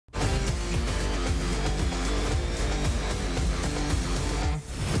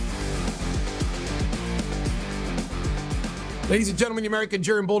Ladies and gentlemen, the American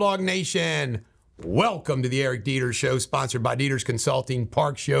Jury and Bulldog Nation, welcome to the Eric Deters Show, sponsored by Deters Consulting,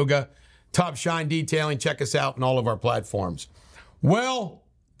 Parks Yoga, Top Shine Detailing. Check us out on all of our platforms. Well,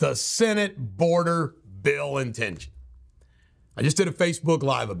 the Senate border bill intention. I just did a Facebook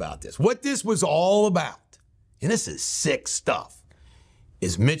Live about this. What this was all about, and this is sick stuff,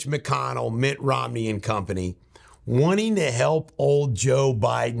 is Mitch McConnell, Mitt Romney and company wanting to help old Joe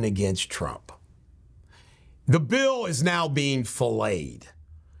Biden against Trump. The bill is now being filleted.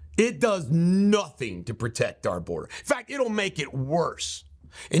 It does nothing to protect our border. In fact, it'll make it worse.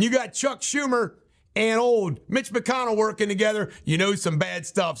 And you got Chuck Schumer and old Mitch McConnell working together. You know some bad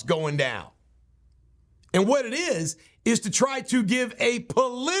stuff's going down. And what it is to try to give a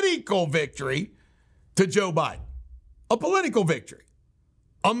political victory to Joe Biden. A political victory.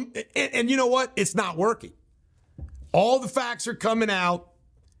 And you know what? It's not working. All the facts are coming out,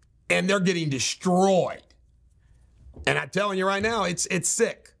 and they're getting destroyed. And I'm telling you right now, it's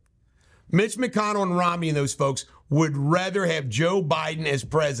sick. Mitch McConnell and Romney and those folks would rather have Joe Biden as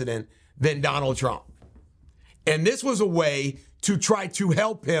president than Donald Trump. And this was a way to try to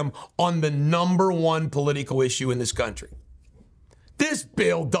help him on the number one political issue in this country. This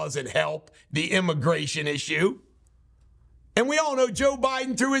bill doesn't help the immigration issue. And we all know Joe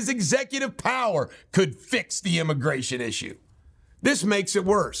Biden, through his executive power, could fix the immigration issue. This makes it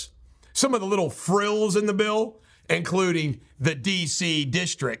worse. Some of the little frills in the bill, including the D.C.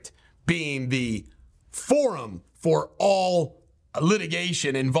 district being the forum for all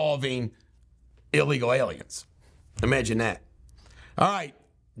litigation involving illegal aliens. Imagine that. All right,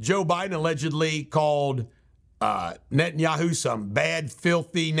 Joe Biden allegedly called Netanyahu some bad,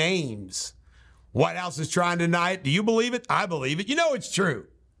 filthy names. White House is trying to deny it. Do you believe it? I believe it. You know it's true.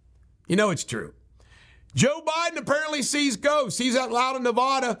 You know it's true. Joe Biden apparently sees ghosts. He's out loud in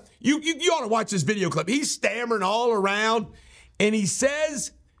Nevada. You ought to watch this video clip. He's stammering all around, and he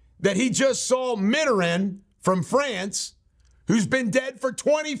says that he just saw Mitterrand from France, who's been dead for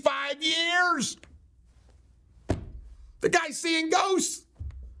 25 years. The guy's seeing ghosts.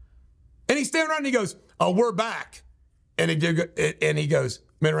 And he's standing around and he goes, "Oh, we're back." And he goes,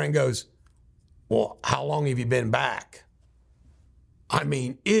 Mitterrand goes, "Well, how long have you been back?" I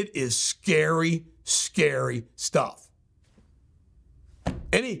mean, it is scary, scary stuff.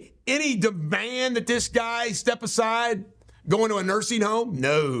 Any demand that this guy step aside, go into a nursing home?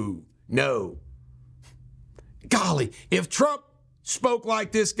 No. Golly, if Trump spoke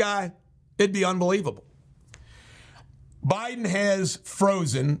like this guy, it'd be unbelievable. Biden has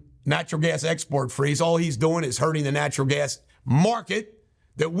frozen natural gas export freeze. All he's doing is hurting the natural gas market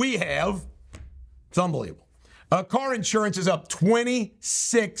that we have. It's unbelievable. Car insurance is up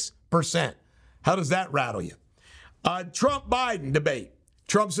 26%. How does that rattle you? Trump-Biden debate.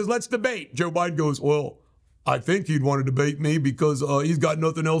 Trump says, let's debate. Joe Biden goes, well, I think he'd want to debate me because he's got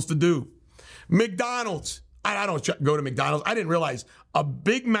nothing else to do. McDonald's. I don't go to McDonald's. I didn't realize a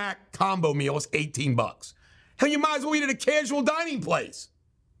Big Mac combo meal is $18. Hell, you might as well eat at a casual dining place.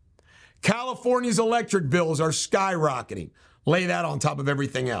 California's electric bills are skyrocketing. Lay that on top of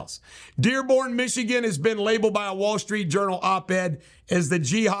everything else. Dearborn, Michigan has been labeled by a Wall Street Journal op-ed as the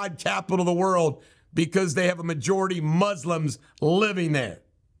Jihad capital of the world because they have a majority Muslims living there.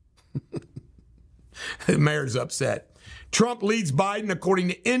 The mayor's upset. Trump leads Biden, according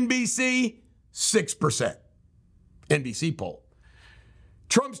to NBC, 6%. NBC poll.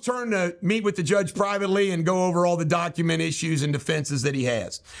 Trump's turn to meet with the judge privately and go over all the document issues and defenses that he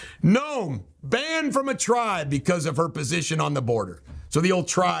has. Noem, banned from a tribe because of her position on the border. So the old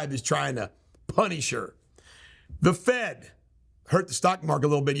tribe is trying to punish her. The Fed hurt the stock market a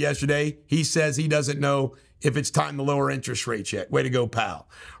little bit yesterday. He says he doesn't know if it's time to lower interest rates yet. Way to go, Powell.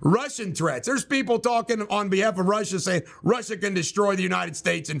 Russian threats. There's people talking on behalf of Russia saying Russia can destroy the United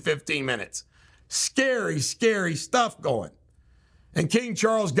States in 15 minutes. Scary, scary stuff going. And King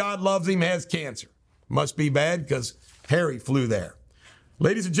Charles, God loves him, has cancer. Must be bad because Harry flew there.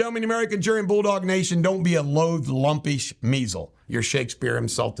 Ladies and gentlemen, the American Jury and Bulldog Nation, don't be a loathed, lumpish measle. You're Shakespeare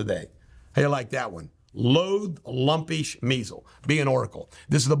himself today. How you like that one? Loathed, lumpish measle. Be an oracle.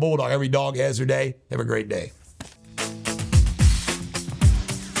 This is the Bulldog. Every dog has their day. Have a great day.